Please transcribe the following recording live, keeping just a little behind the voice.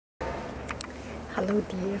Hello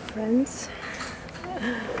dear friends.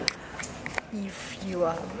 If you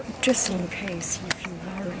are, just in case if you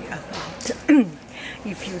worry about,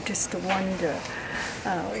 if you just wonder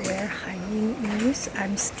where Haiying is,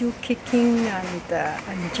 I'm still kicking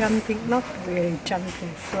and jumping, not really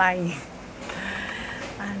jumping, flying.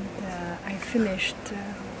 And I finished,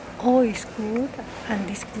 all is good, and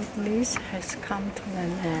this good list has come to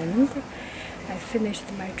an end. I finished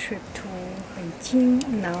my trip to Beijing.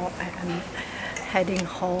 Now I am heading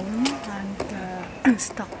home and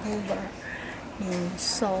stop over in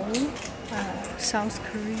Seoul, South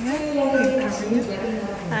Korea,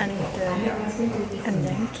 and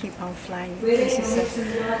then keep on flying. This is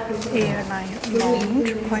an airline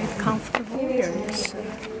lounge, quite comfortable. There is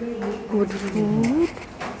good food,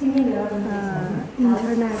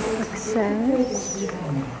 internet access,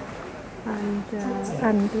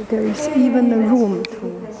 and there is even a room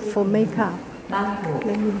for makeup.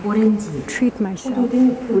 Let me treat myself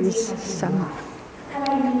with some.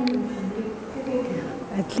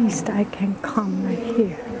 At least I can come right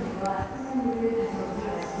here.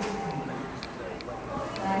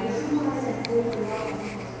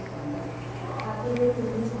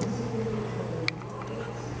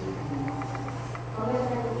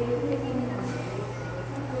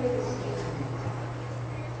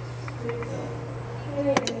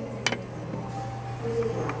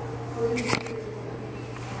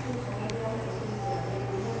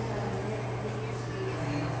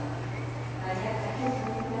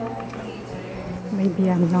 Maybe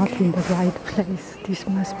I'm not in the right place. This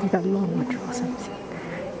must be the launch or something.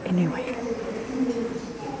 Anyway.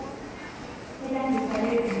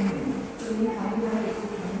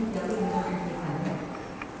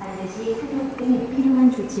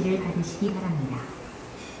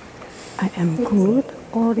 I am good,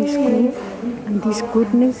 all is good, and this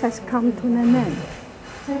goodness has come to an end.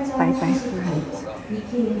 Bye bye friends.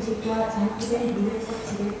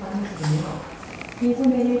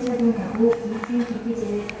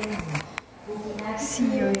 See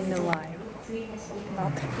you in a while.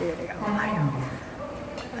 Not really a while.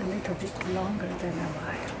 A little bit longer than a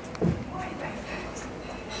while. Bye bye friends.